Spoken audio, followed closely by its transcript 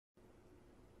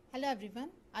Hello everyone,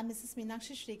 I'm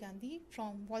Mrs.Meenakshi Shrigandhi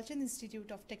from Walchand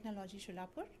Institute of Technology,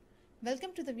 Solapur.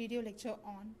 Welcome to the video lecture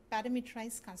on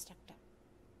Parameterized Constructor.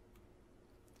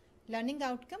 Learning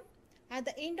outcome: at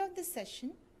the end of this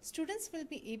session, students will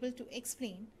be able to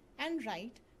explain and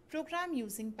write program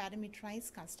using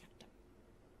Parameterized Constructor.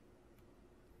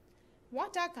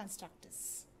 What are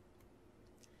constructors?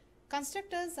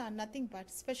 Constructors are nothing but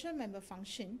special member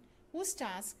function whose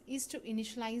task is to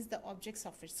initialize the objects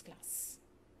of its class.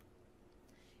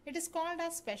 It is called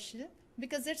as special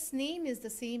because its name is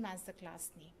the same as the class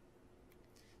name.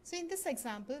 So in this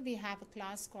example, we have a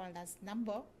class called as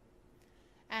number,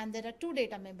 and there are two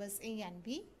data members A and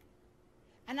B,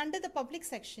 and under the public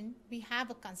section we have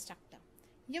a constructor.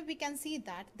 Here we can see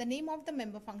that the name of the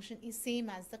member function is same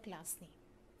as the class name.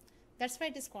 That's why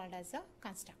it is called as a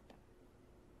constructor.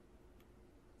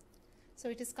 So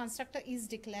it is constructor is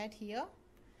declared here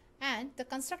and the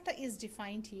constructor is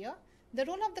defined here. The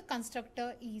role of the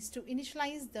constructor is to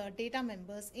initialize the data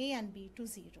members A and B to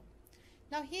 0.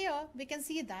 Now here we can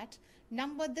see that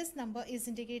this number is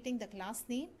indicating the class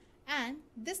name, and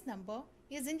this number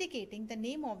is indicating the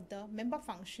name of the member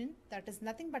function, that is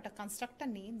nothing but a constructor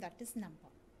name, that is number.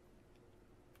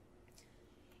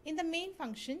 In the main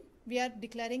function we are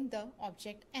declaring the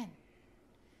object n.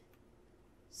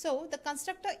 So the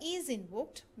constructor is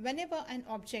invoked whenever an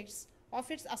object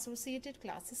of its associated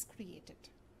class is created.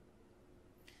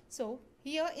 So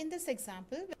here in this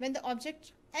example, when the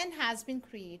object n has been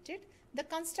created, the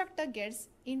constructor gets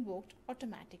invoked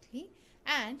automatically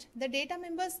and the data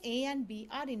members A and B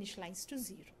are initialized to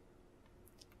 0.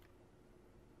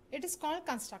 It is called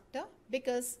constructor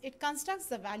because it constructs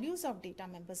the values of data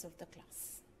members of the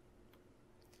class.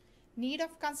 Need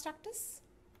of constructors: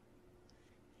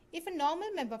 if a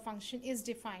normal member function is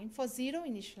defined for 0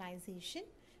 initialization,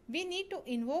 we need to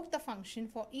invoke the function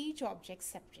for each object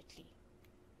separately.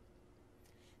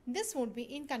 This would be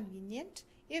inconvenient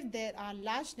if there are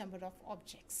large number of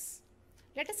objects.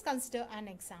 Let us consider an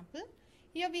example.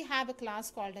 Here we have a class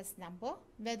called as number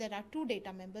where there are two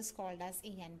data members called as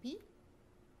A and B.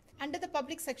 Under the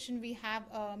public section we have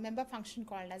a member function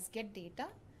called as getData.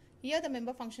 Here the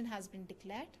member function has been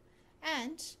declared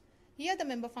and here the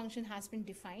member function has been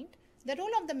defined. The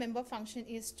role of the member function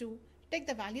is to take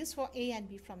the values for A and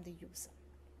B from the user.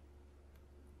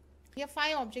 Here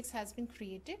 5 objects has been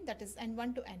created, that is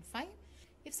n1 to n5.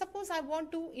 If suppose I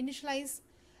want to initialize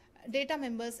data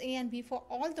members A and B for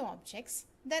all the objects,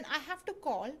 then I have to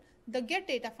call the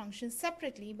getData function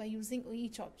separately by using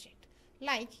each object.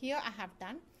 Like here I have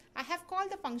done, I have called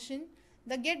the function,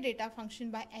 the getData function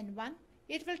by n1.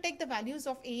 It will take the values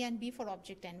of A and B for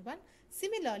object n1.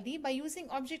 Similarly, by using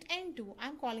object n2, I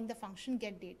am calling the function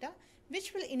getData,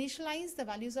 which will initialize the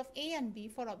values of A and B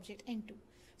for object n2.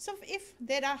 So if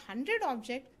there are 100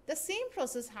 objects, the same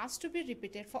process has to be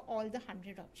repeated for all the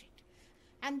 100 objects.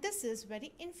 And this is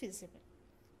very infeasible.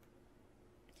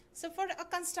 So for a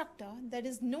constructor, there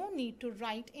is no need to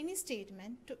write any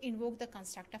statement to invoke the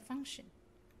constructor function.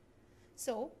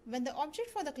 So when the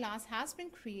object for the class has been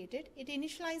created, it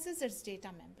initializes its data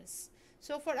members.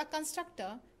 So for a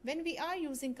constructor, when we are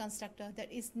using constructor, there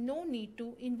is no need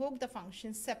to invoke the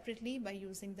function separately by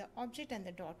using the object and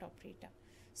the dot operator.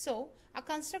 So a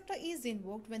constructor is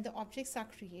invoked when the objects are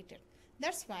created.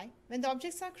 That's why when the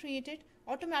objects are created,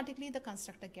 automatically the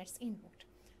constructor gets invoked.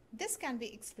 This can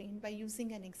be explained by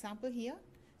using an example here.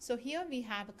 So here we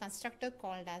have a constructor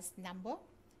called as number.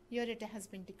 Here it has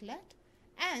been declared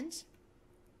and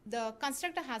the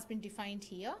constructor has been defined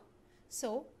here.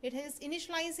 So it is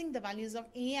initializing the values of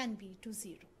A and B to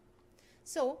 0.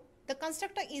 So the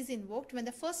constructor is invoked when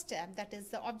the first step, that is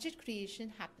the object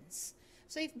creation, happens.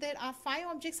 So if there are 5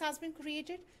 objects has been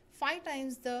created, 5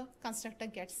 times the constructor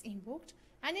gets invoked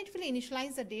and it will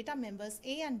initialize the data members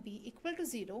A and B equal to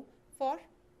 0 for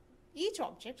each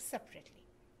object separately.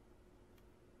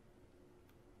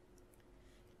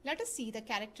 Let us see the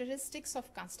characteristics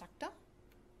of constructor.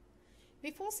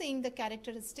 Before seeing the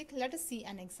characteristic, let us see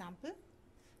an example.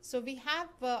 So we have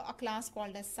a class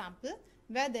called as sample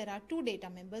where there are 2 data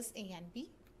members A and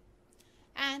B.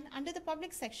 And under the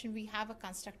public section we have a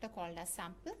constructor called as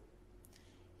sample.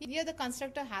 Here the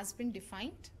constructor has been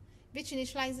defined, which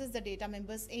initializes the data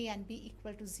members A and B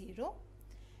equal to 0.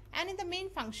 And in the main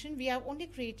function we have only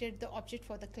created the object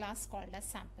for the class called as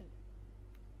sample.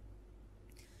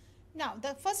 Now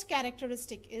the first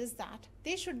characteristic is that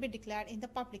they should be declared in the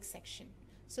public section.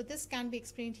 So this can be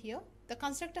explained here. The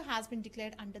constructor has been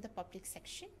declared under the public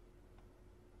section.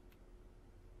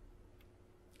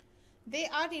 They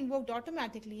are invoked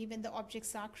automatically when the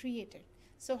objects are created.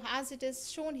 So as it is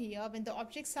shown here, when the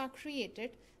objects are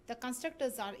created, the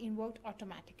constructors are invoked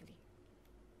automatically.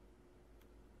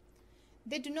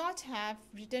 They do not have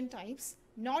return types,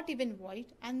 not even void,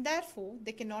 and therefore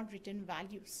they cannot return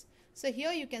values. So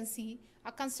here you can see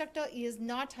a constructor is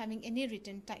not having any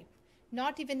return type,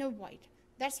 not even a void.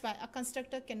 That's why a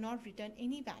constructor cannot return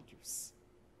any values.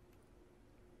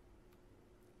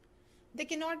 They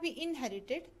cannot be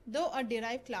inherited, though a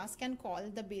derived class can call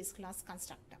the base class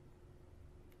constructor.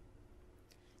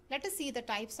 Let us see the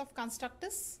types of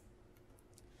constructors.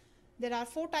 There are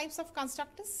 4 types of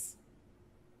constructors.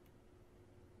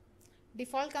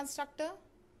 Default constructor.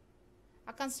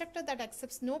 A constructor that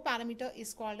accepts no parameter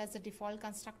is called as a default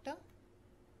constructor.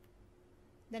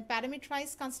 Then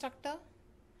parameterized constructor.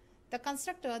 The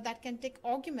constructor that can take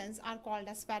arguments are called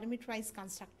as parameterized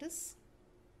constructors.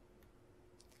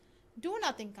 Do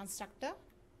nothing constructor.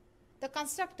 The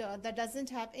constructor that doesn't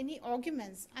have any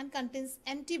arguments and contains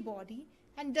empty body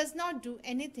and does not do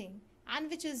anything and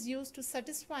which is used to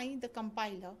satisfy the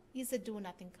compiler is a do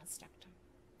nothing constructor.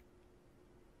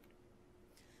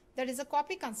 There is a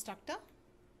copy constructor.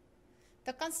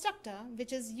 The constructor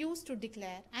which is used to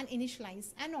declare and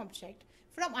initialize an object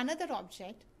from another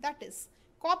object, that is,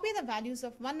 copy the values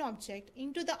of one object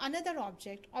into the another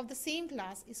object of the same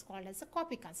class, is called as a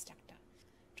copy constructor.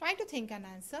 Try to think and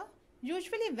answer,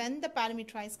 usually when the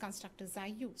parameterized constructors are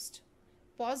used.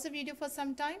 Pause the video for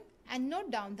some time and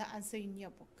note down the answer in your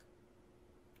book.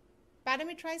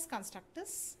 Parameterized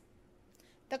constructors.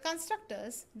 The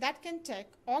constructors that can take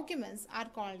arguments are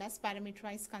called as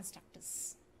parameterized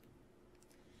constructors.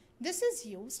 This is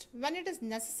used when it is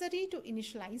necessary to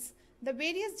initialize the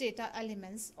various data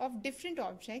elements of different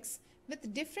objects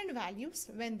with different values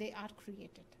when they are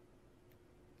created.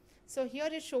 So here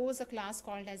it shows a class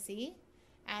called as A,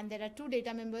 and there are 2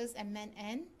 data members M and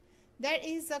N. There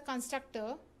is a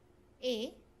constructor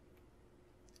A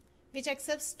which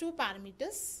accepts 2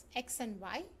 parameters X and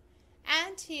Y,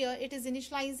 and here it is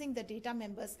initializing the data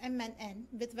members M and N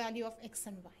with value of X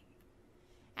and Y.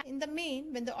 And in the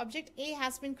main, when the object A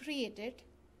has been created,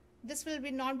 this will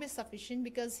not be sufficient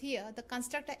because here the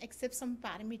constructor accepts some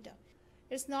parameter.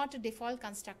 It's not a default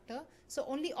constructor, so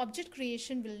only object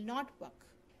creation will not work.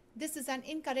 This is an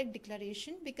incorrect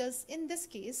declaration because in this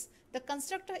case, the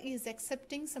constructor is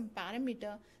accepting some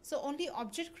parameter, so only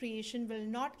object creation will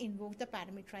not invoke the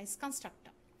parameterized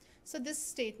constructor. So this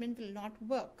statement will not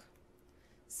work.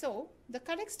 So the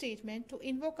correct statement to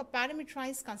invoke a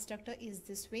parameterized constructor is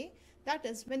this way. That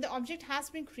is, when the object has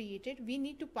been created, we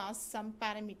need to pass some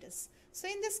parameters. So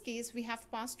in this case, we have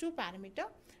passed 2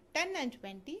 parameters, 10 and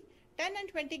 20. 10 and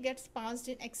 20 gets passed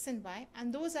in X and Y,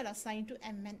 and those are assigned to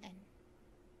M and N.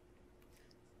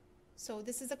 So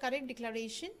this is the correct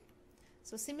declaration.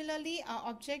 So similarly, our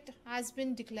object has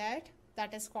been declared,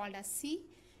 that is called as C,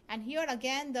 and here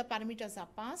again the parameters are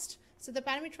passed. So the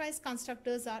parameterized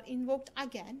constructors are invoked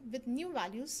again with new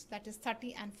values, that is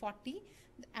 30 and 40,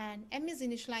 and M is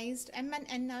initialized, M and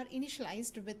N are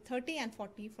initialized with 30 and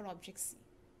 40 for object C.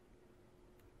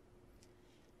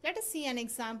 Let us see an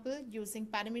example using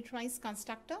parameterized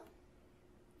constructor.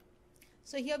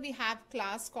 So here we have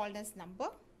class called as number,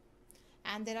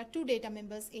 and there are 2 data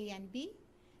members A and B,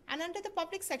 and under the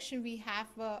public section we have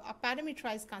a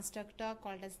parameterized constructor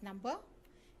called as number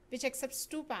which accepts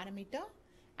 2 parameters,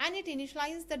 and it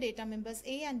initializes the data members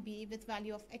A and B with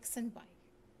value of X and Y.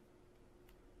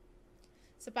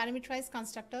 So parameterized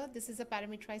constructor, this is a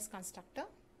parameterized constructor.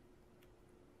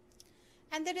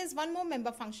 And there is one more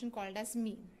member function called as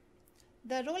mean.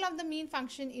 The role of the mean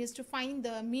function is to find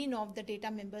the mean of the data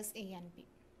members A and B.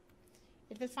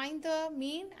 It will find the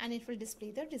mean and it will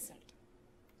display the result.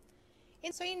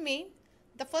 So in main,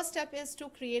 the first step is to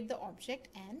create the object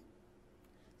N.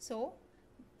 So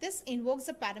this invokes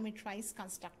the parameterized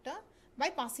constructor by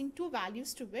passing 2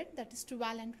 values to it, that is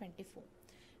 12 and 24.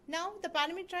 Now the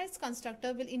parameterized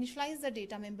constructor will initialize the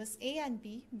data members A and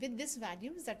B with this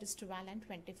values, that is 12 and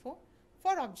 24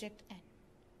 for object N.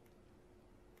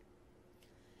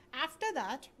 After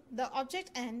that, the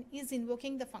object N is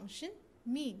invoking the function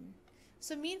mean.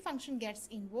 So mean function gets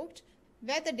invoked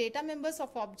where the data members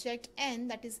of object N,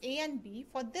 that is A and B,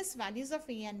 for this values of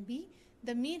A and B,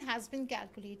 the mean has been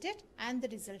calculated and the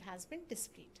result has been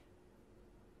displayed.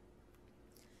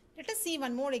 Let us see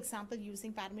one more example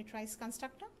using parameterized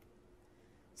constructor.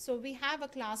 So we have a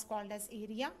class called as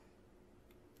area.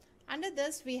 Under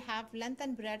this we have length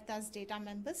and breadth as data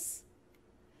members,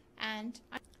 and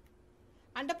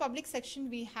under public section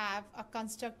we have a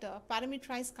constructor,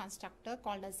 parameterized constructor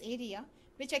called as area,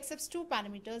 which accepts 2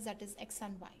 parameters, that is X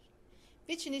and Y,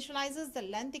 which initializes the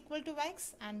length equal to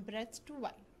X and breadth to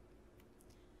Y.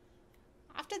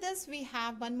 After this we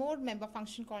have one more member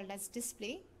function called as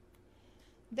display.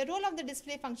 The role of the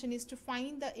display function is to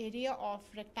find the area of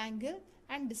rectangle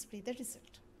and display the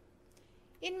result.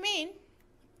 In main,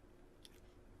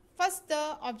 first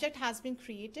the object has been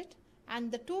created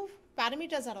and the two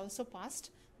parameters are also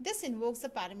passed. This invokes the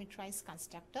parameterized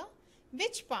constructor,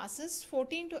 which passes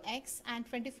 14 to x and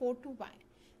 24 to y.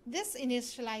 This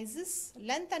initializes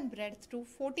length and breadth to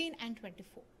 14 and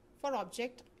 24 for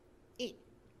object A.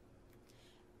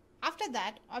 After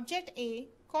that, object A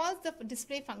calls the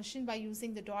display function by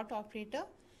using the dot operator.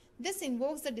 This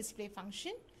invokes the display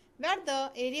function where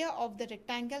the area of the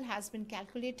rectangle has been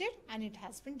calculated and it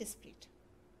has been displayed.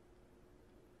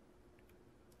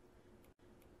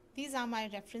 These are my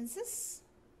references.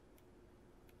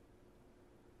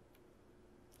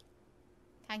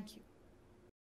 Thank you.